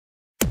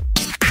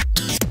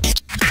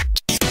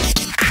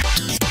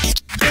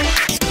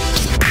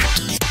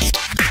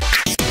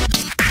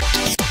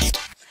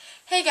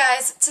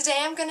guys, today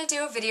I'm going to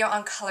do a video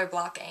on color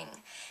blocking.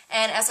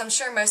 And as I'm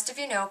sure most of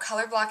you know,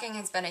 color blocking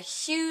has been a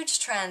huge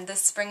trend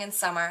this spring and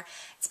summer.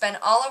 It's been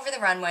all over the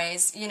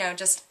runways, you know,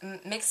 just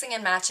mixing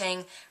and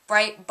matching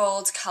bright,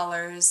 bold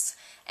colors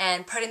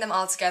and putting them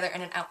all together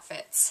in an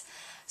outfit.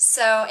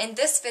 So in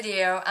this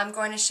video, I'm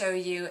going to show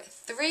you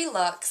 3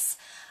 looks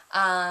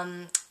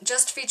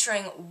just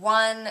featuring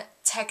one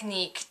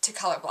technique to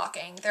color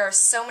blocking. There are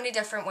so many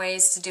different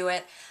ways to do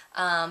it,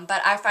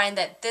 but I find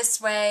that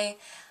this way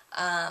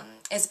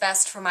is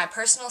best for my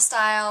personal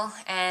style,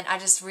 and I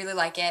just really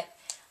like it,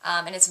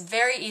 and it's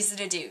very easy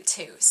to do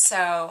too.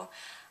 So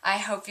I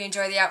hope you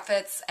enjoy the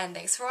outfits, and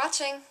thanks for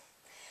watching.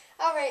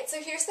 Alright,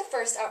 so here's the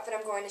first outfit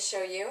I'm going to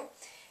show you,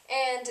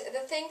 and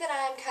the thing that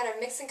I'm kind of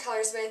mixing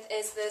colors with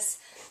is this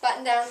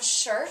button-down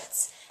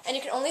shirt, and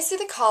you can only see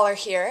the collar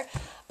here,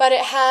 but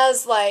it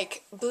has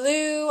like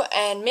blue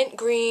and mint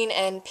green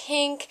and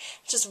pink,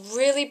 just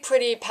really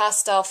pretty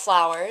pastel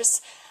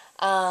flowers.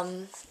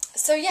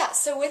 So yeah,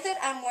 so with it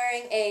I'm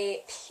wearing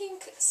a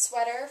pink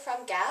sweater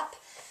from Gap,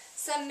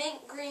 some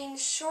mint green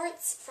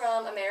shorts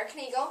from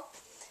American Eagle,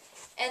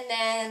 and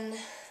then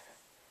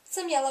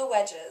some yellow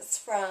wedges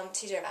from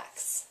TJ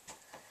Maxx.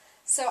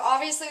 So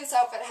obviously this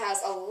outfit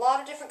has a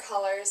lot of different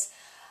colors,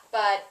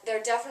 but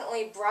they're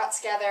definitely brought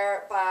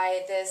together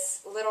by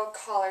this little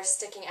collar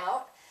sticking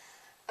out.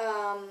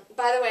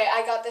 By the way,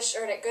 I got this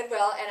shirt at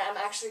Goodwill, and I'm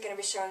actually going to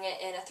be showing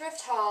it in a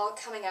thrift haul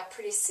coming up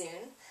pretty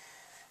soon.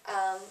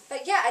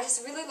 But yeah, I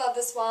just really love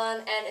this one,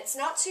 and it's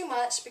not too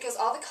much because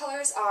all the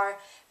colors are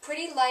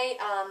pretty light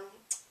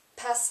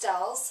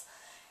pastels,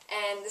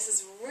 and this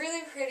is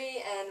really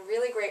pretty and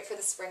really great for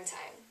the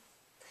springtime.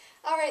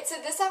 Alright, so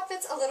this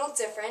outfit's a little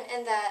different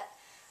in that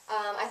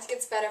I think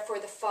it's better for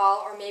the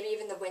fall or maybe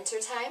even the winter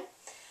time.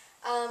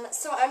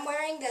 So I'm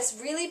wearing this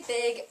really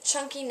big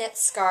chunky knit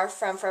scarf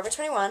from Forever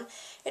 21.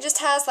 It just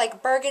has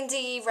like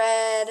burgundy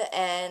red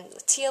and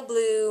teal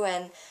blue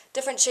and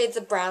different shades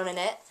of brown in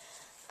it.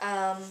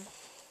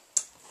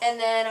 And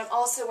then I'm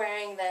also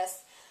wearing this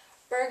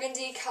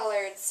burgundy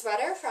colored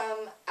sweater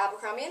from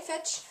Abercrombie &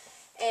 Fitch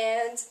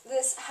and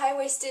this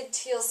high-waisted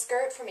teal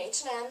skirt from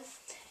H&M,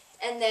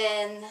 and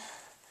then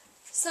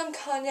some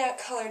cognac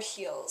colored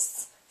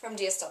heels from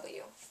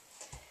DSW.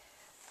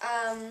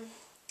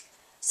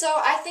 So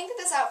I think that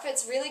this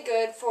outfit's really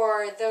good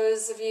for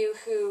those of you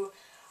who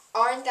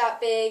aren't that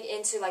big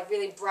into like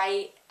really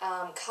bright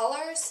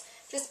colors,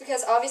 just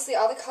because obviously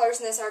all the colors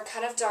in this are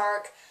kind of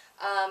dark,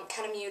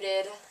 kind of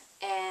muted,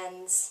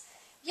 and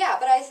yeah,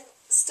 but I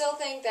still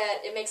think that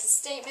it makes a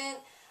statement,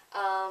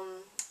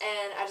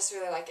 and I just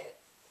really like it.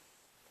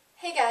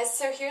 Hey guys,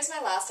 so here's my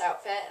last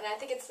outfit, and I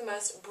think it's the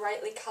most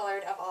brightly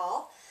colored of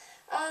all.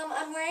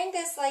 I'm wearing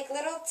this like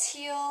little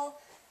teal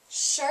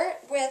shirt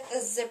with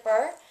a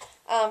zipper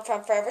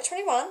from Forever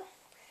 21,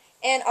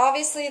 and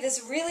obviously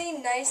this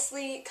really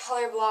nicely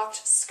color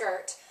blocked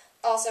skirt,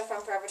 also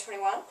from Forever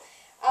 21.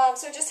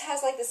 So it just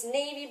has like this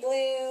navy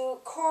blue,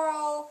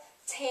 coral,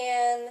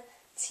 tan,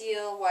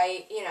 teal,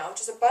 white, you know,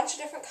 just a bunch of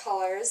different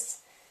colors.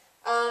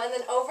 And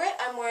then over it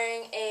I'm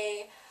wearing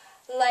a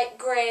light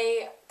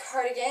gray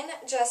cardigan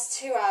just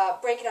to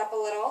break it up a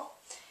little.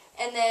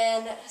 And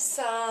then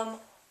some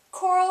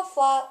coral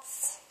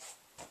flats.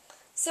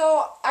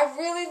 So I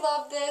really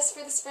love this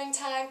for the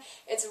springtime.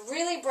 It's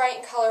really bright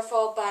and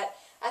colorful, but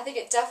I think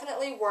it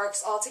definitely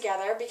works all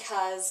together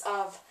because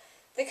of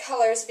the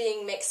colors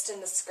being mixed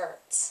in the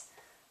skirt.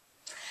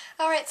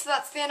 Alright, so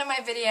that's the end of my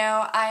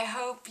video. I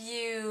hope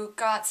you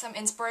got some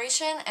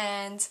inspiration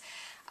and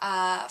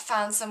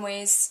found some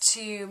ways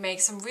to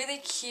make some really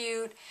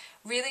cute,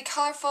 really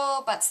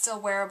colorful, but still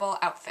wearable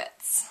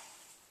outfits.